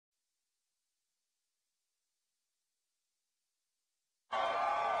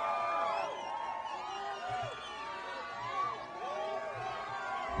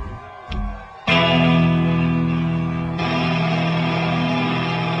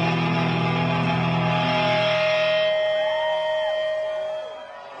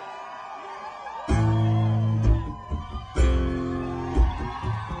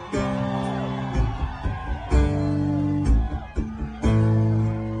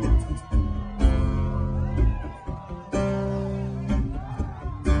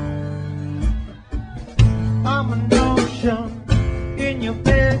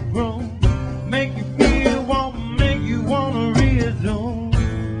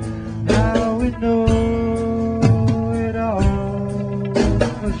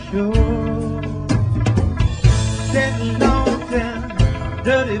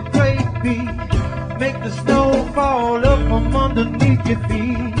underneath your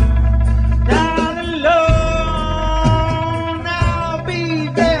feet. Down alone, I'll be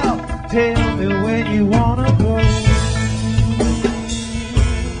there. Tell me when you wanna go.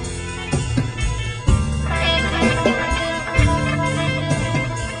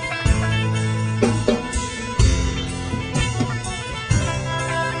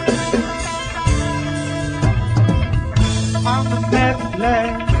 I'm the best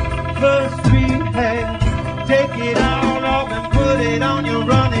lad, first we had. Take it all off and put it on your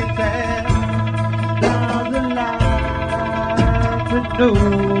running tab. Now the light to know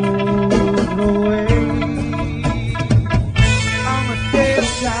the way. I'm a dead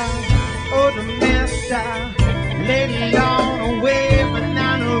child, or the mess child. Lady on the way, but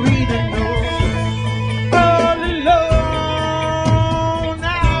now no reason no. All alone,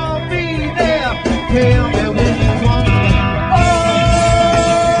 I'll be there. Tell me when you want.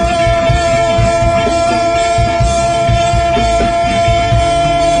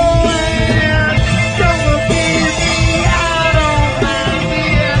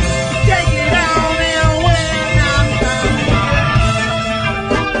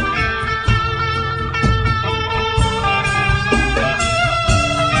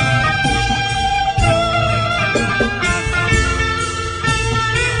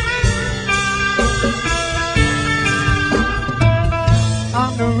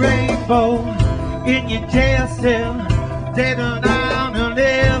 In your jail cell, dead and down on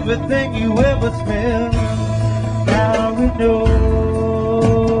everything you ever smell. Now we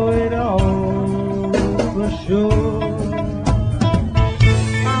know it all for sure.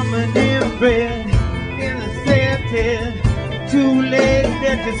 I'm an inbred, innocent, too late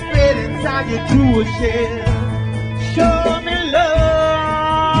that you spread inside your tool shed. Show me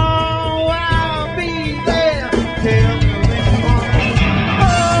love, I'll be there. Tell me.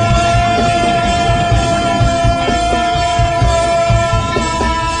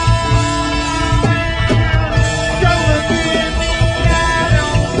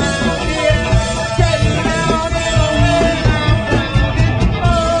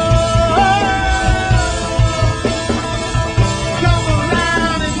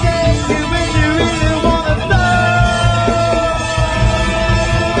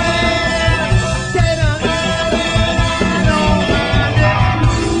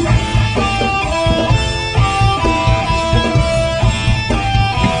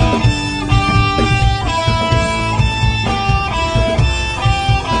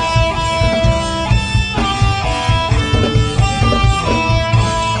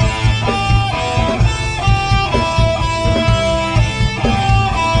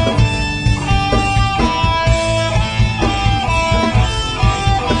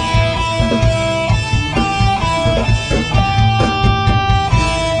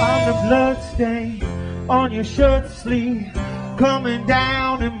 On your shirt sleeve, coming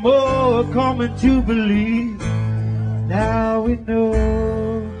down and more, coming to believe. Now we know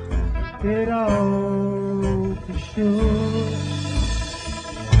it all for sure.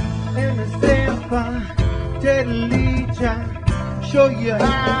 And the stand deadly try, show you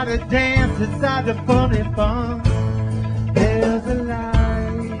how to dance inside the funny fun. There's a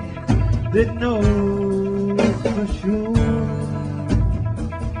light that knows for sure.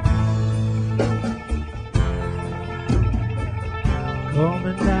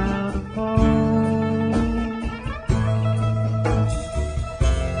 Coming down the phone,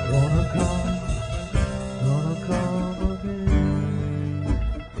 gonna come again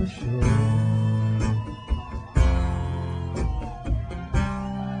for sure.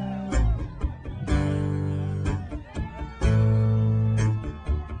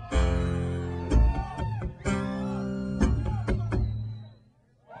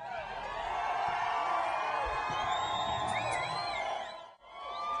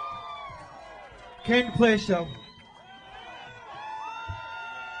 Came to play a show.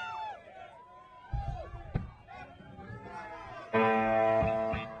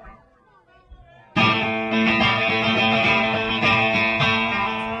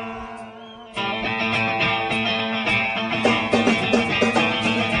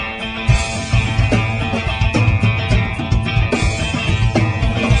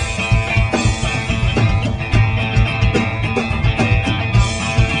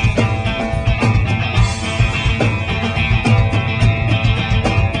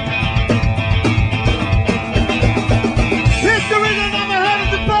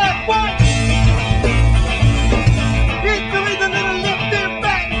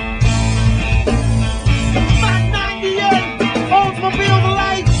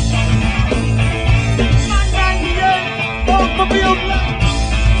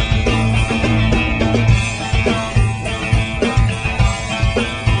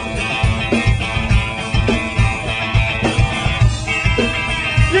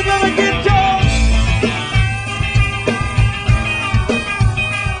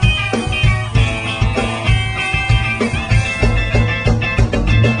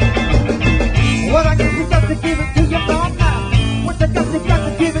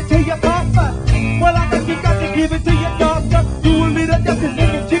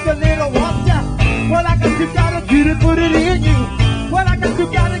 it, put it in you. What I got, you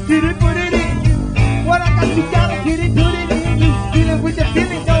gotta get it, put it in you. What I got, you gotta get it, put it in you. Feeling with the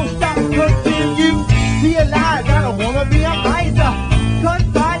feeling, don't stop, continue. Realize I don't wanna be a miser.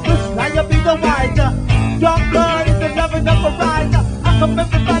 Confide, just like you'll be the wiser. Young blood is the loving of a riser. I come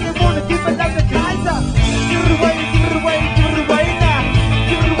everybody wanna keep it like the Kaiser. Give it away, give it away, give it away now.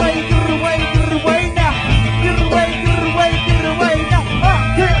 Give it away, give it away, give it away now. Give it away, give it away, give it away now.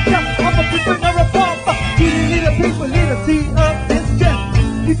 I'm a people, not a bumper. Little people, little see of this chest.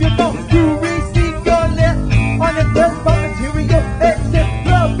 If you know you receive your left on the best for material, except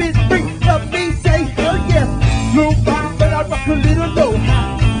love is free. Love me, say hell yes. Low five, but I rock a little low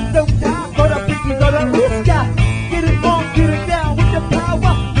high. No time for the pictures of the blue sky. Get it on, get it down with the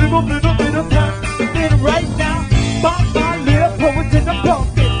power. Little bit of time. Then right now, bomb my lip, poets in the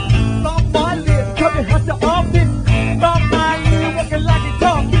pumpkin. Bomb my lip, coming hot to office. Bomb my lip, walking like it's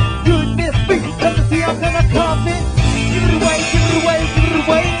talking. Goodness me, let me see I'm gonna come in. Give it away, give it away, give it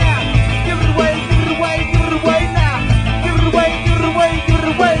away now. Give it away, give it away, give it away now. Give it away, give it away, give it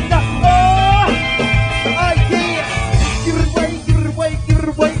away now. Oh yeah. Give it away, give it away, give it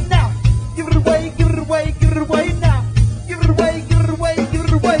away now. Give it away, give it away, give it away now. Give it away, give it away, give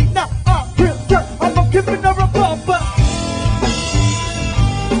it away now. I'm a giving her a bumper.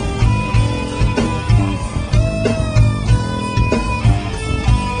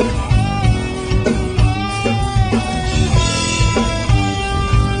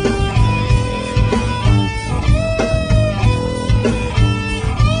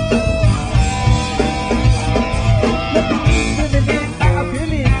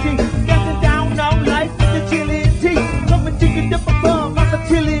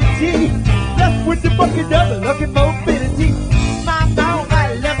 Looking mobility. My mouth,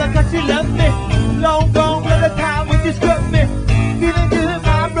 I love her cause she loves me. Long gone with the time when you scrub me. Feeling good,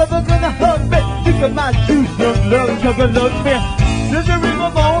 my brother gonna hug me. Look at my juice, young love, you're gonna love me. There's a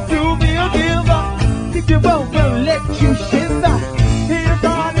river on to be a giver. If you won't, will let you shiver. Here's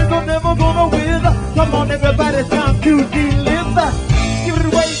on, is never gonna wither. Come on, everybody, it's time to deliver. Give it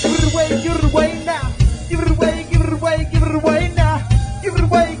away, give it away, give it away now. Give it away, give it away, give it away now. Give it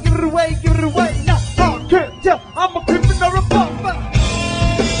away, give it away, give it away now. I'm a criminal or a bumper.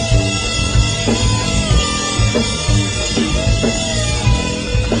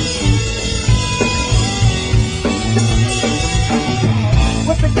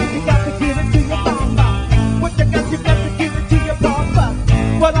 What the got, you got to give it to your mama. What you got to give it to your papa.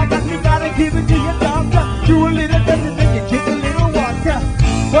 What I got, you gotta give it to your doctor. Do a little dancing, then you kick a little water.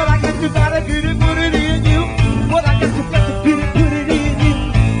 What I got, you gotta get it, put it in you. What I got, you got to get it, put it in you.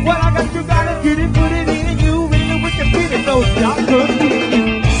 What I got, you gotta get it, put it in you. No stop,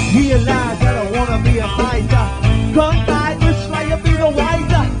 realize I don't wanna be a miser. Confide, wish like you be the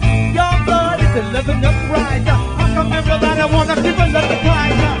wiser. Your blood is the living up riser. How come everybody wanna give a love the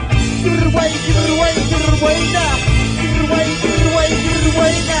Kaiser? Give it away, give it away, give it away now. Give it away, give it away, give it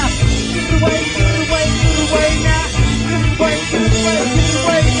away now. Give it away, give it away, give it away now. Give it away, give it away, give it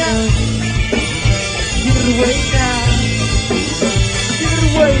away now. Give it away now. Give it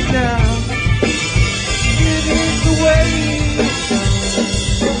away now. Give it away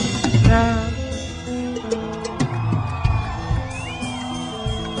now.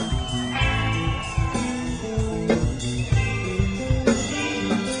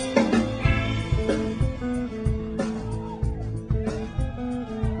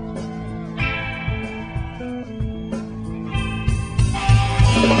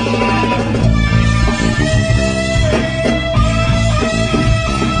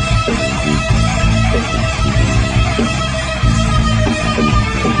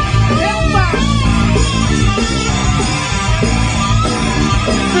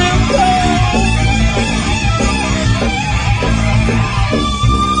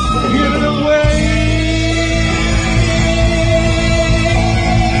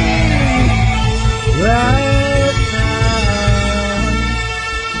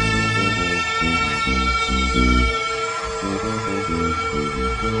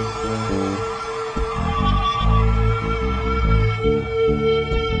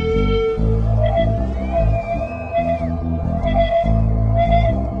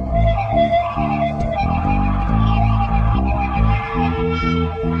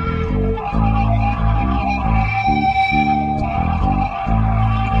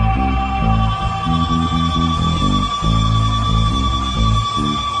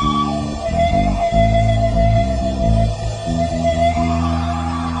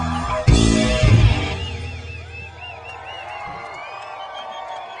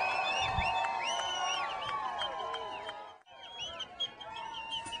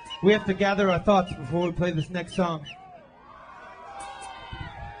 We have to gather our thoughts before we play this next song.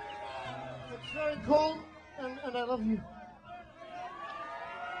 It's very cold, and I love you.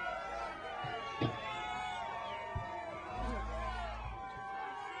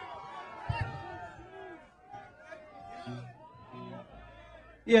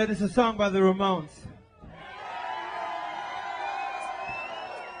 Yeah, this is a song by the Ramones.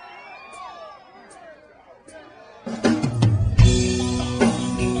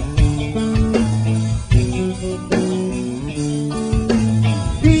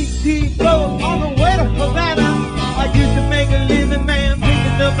 PT goes on the way to Havana. I used to make a living, man,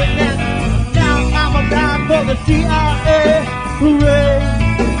 picking up bananas. Now I'm a guy for the CIA. Hooray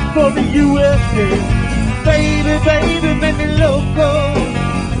for the USA. Baby, baby, make me loco.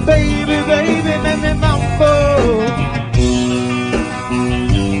 Baby, baby, make me mambo.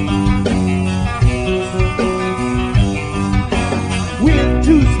 Went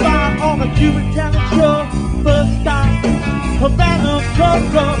to spot on the Cuban talent show. First stop, Havana,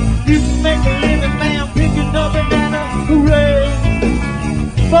 Coco. You can make a living, man, picking up bananas. Hooray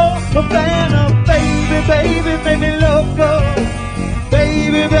for Havana. Baby, baby, make me loco.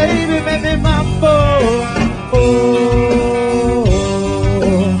 Baby, baby, make me mambo. Oh,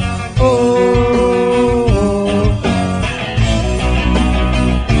 oh,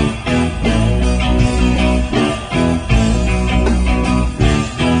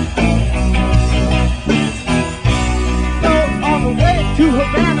 on the way to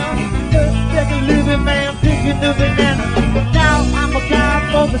Havana, just like a living man picking the banana. Now I'm a guy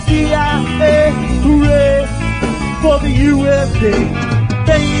for the CIA. Hooray for the USA.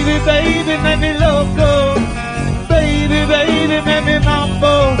 Baby, baby, make me loco. Baby, baby, make me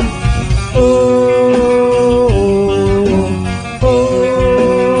mambo. Oh, oh,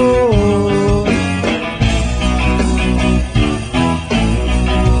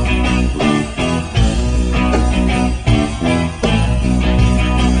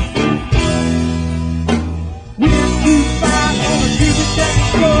 we're too far on the Cuban dance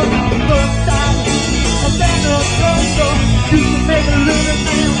floor. First time, Havana, Coco. You can make a little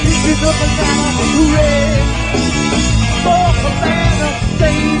man picking up a banana. Hooray for Havana.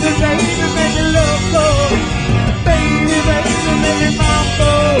 Baby, baby, make me loco. Baby, baby, make me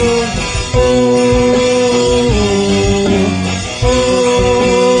mambo. Oh, oh,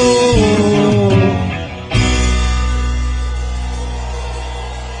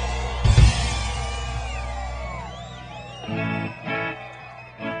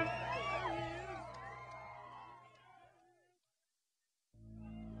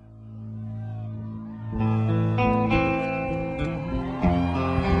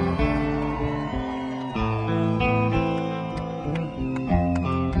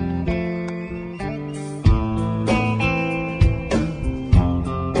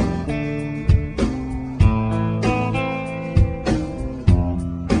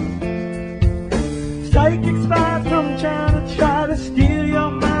 psychic spies from China try to steal your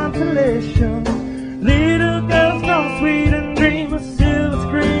mind's elation. Little girls know sweet and dream of silver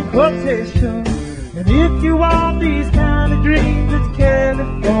screen quotation. And if you want these kind of dreams, it's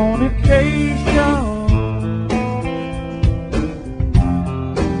Californication.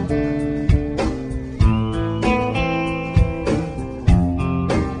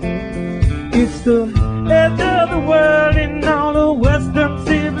 It's the edge of the world in all of Western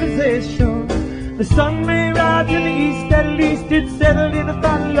civilization. The sun may rise in the east, at least it's settled in a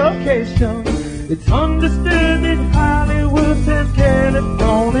final location. It's understood that Hollywood says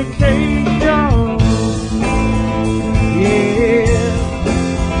Californication. Yeah.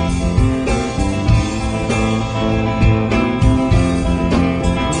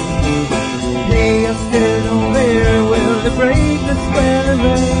 They are still know very well to break the spell of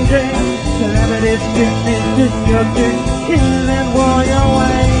raging. Calamity spinning, destruction, killing while you're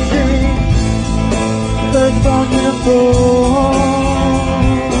waiting. First on your phone,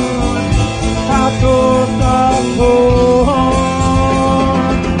 how close are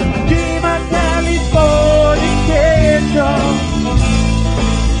born. Dream of Californication.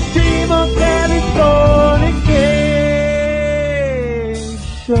 Dream of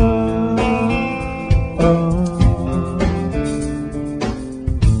Californication.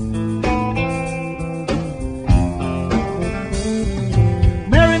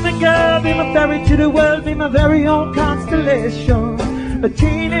 Ferry to the world, be my very own constellation. A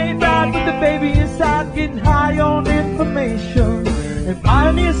teenage bride with a baby inside, getting high on information. And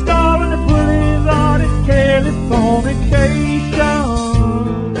pioneer star in the boulevard is Californication.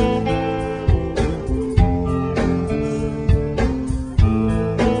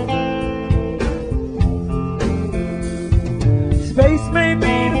 Space may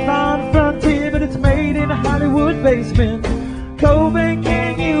be the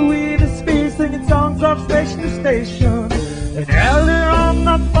station to station. And earlier on,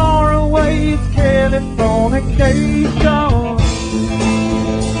 not far away, it's Californication.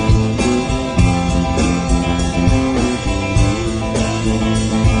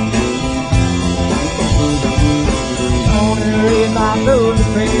 I know the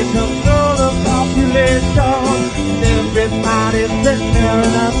face control the population. Everybody's sitting there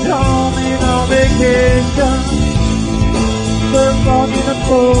and I'm coming on vacation. First on in the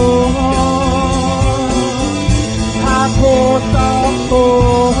phone, hardcore,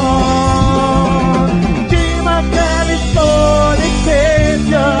 softcore. Dream of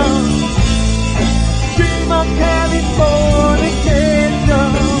Californication. Dream of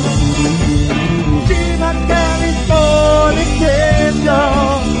Californication. Dream of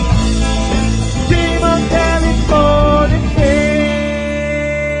Californication. Dream of Californication.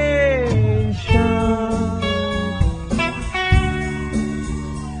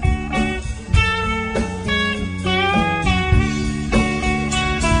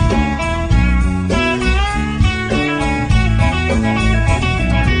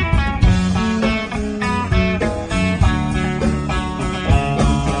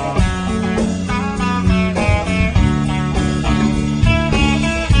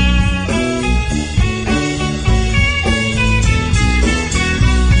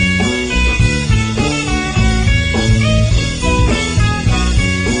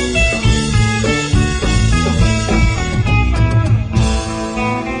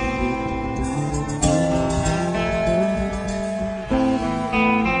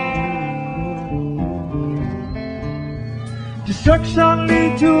 Destruction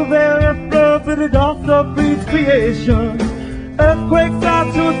leads to very flood, but it also breeds creation. Earthquake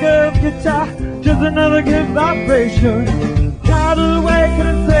starts to a girl's guitar, just another good vibration. Tidal wave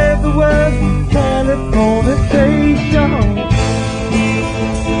couldn't save the world. Californication.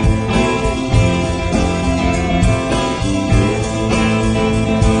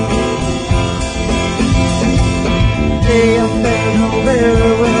 Hey, I'm saying oh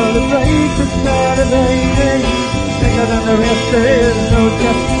very well, the race is salivating. Bigger than the rest, there is no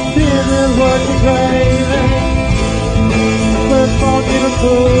just this is what you're craving. First walk in the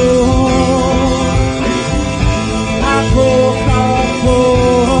pool, I pull,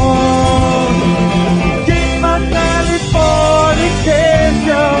 dream of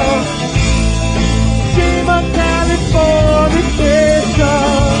Californication. Dream of Californication.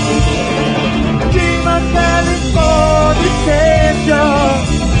 Dream of Californication.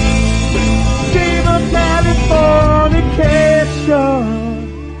 Dream of Californication.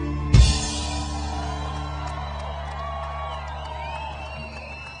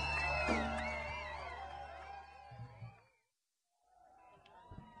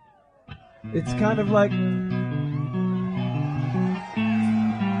 It's kind of like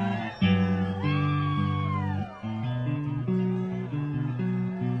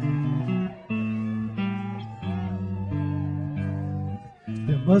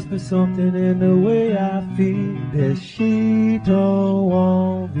there must be something in the way I feel that she don't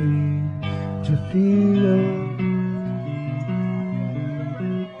want me to feel.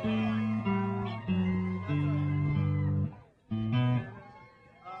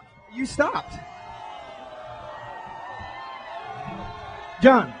 You stopped.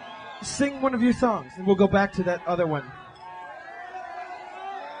 John, sing one of your songs and we'll go back to that other one.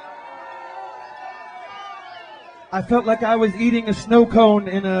 I felt like I was eating a snow cone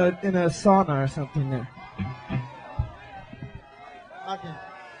in a sauna or something there. Okay.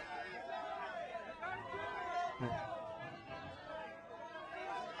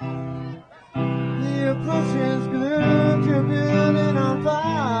 The ocean's glued to building on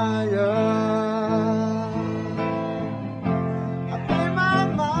fire. I pay my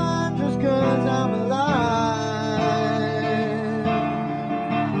mind just 'cause I'm alive.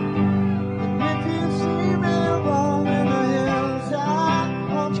 And if you see me alone in the hillside,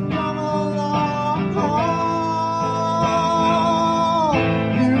 won't you come along?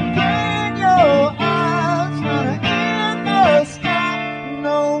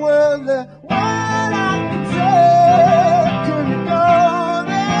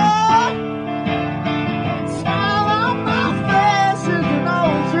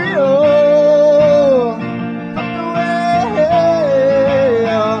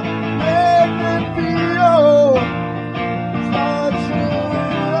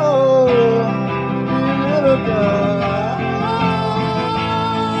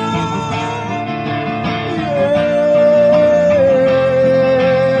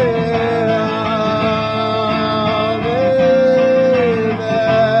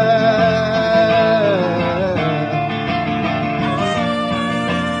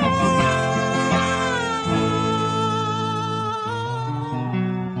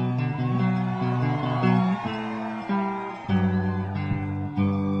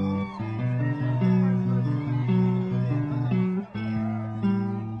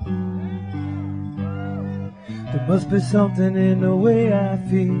 There must be something in the way I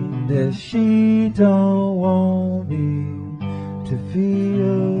feel that she don't want me to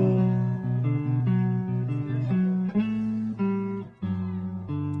feel.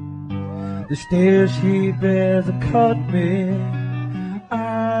 The stairs she bears have cut me.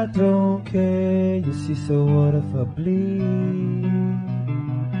 I don't care, you see, so what if I bleed?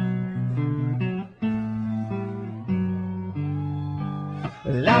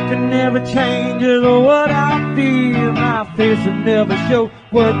 Well, I can never change what I feel. My face will never show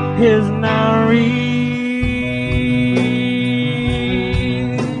what is not real.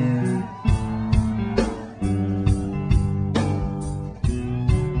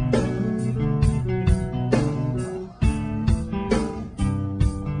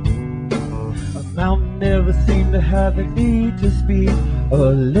 A mountain never seemed to have a need to speak, a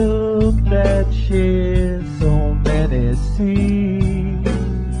look that shares so many seas.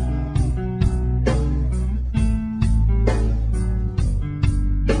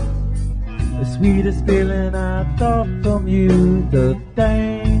 The sweetest feeling I thought from you, the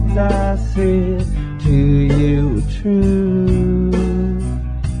things I said to you were true.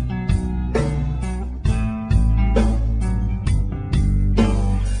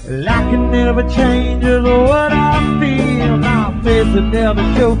 Well, I can never change what I feel. My face will never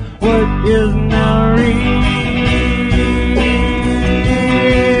show what is not real.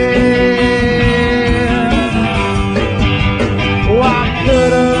 Why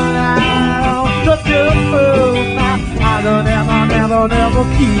could I such a fool? I don't never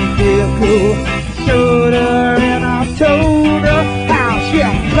keep it cool. Showed her and I told her how she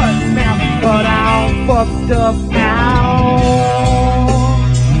cut now, but I'm fucked up now.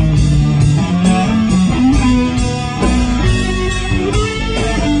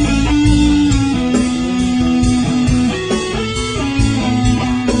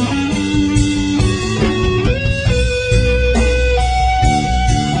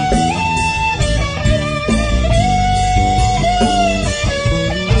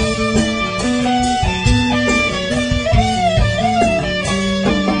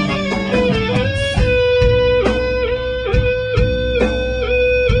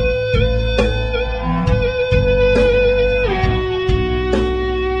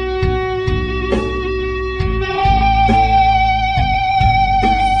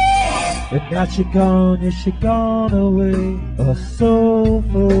 Now she gone, yeah, she gone away. A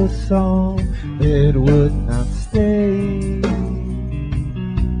soulful song that would not stay.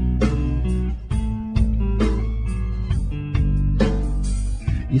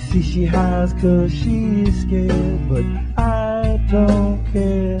 You see, she hides 'cause she's scared, but I don't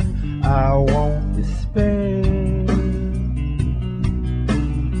care, I won't despair.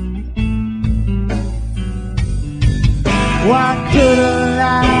 Why could I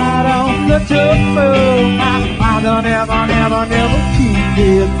lie on such a fool? I don't never keep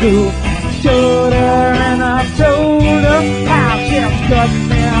it cool. Showed her and I told her how she's cut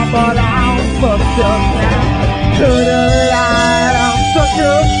me, but I'm fucked up now. Could have lied on such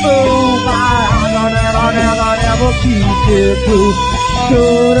a fool. I don't never keep it cool.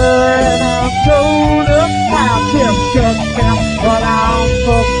 Showed her and I told her how she's cut me, but I'm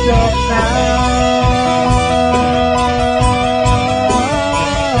fucked up now.